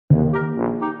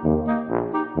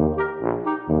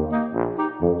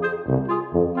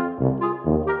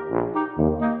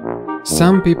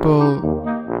Some people,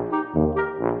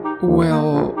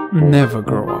 well, never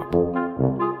grow up.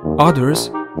 Others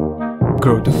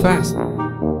grow too fast.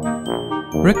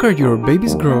 Record your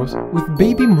baby's growth with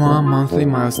Baby Mwah monthly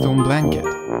milestone blanket.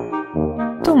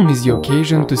 Don't miss the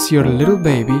occasion to see your little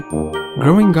baby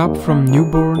growing up from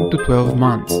newborn to 12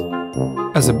 months.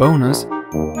 As a bonus,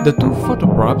 the 2 photo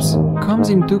props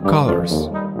comes in 2 colors,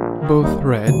 both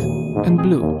red and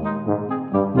blue.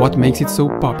 What makes it so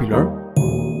popular?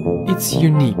 Its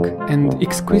unique and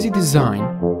exquisite design,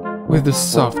 with the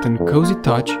soft and cozy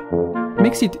touch,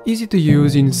 makes it easy to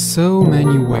use in so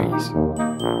many ways.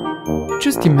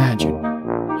 Just imagine,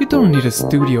 you don't need a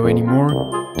studio anymore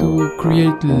to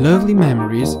create lovely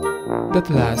memories that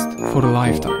last for a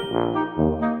lifetime.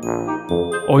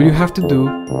 All you have to do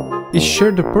is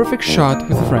share the perfect shot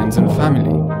with friends and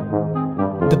family.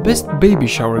 The best baby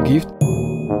shower gift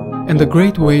and a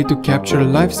great way to capture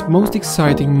life's most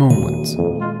exciting moments.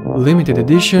 Limited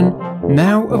edition,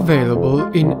 now available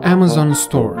in Amazon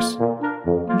stores.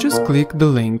 Just click the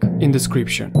link in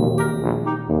description.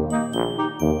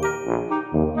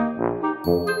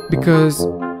 Because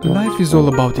life is all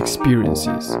about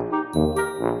experiences.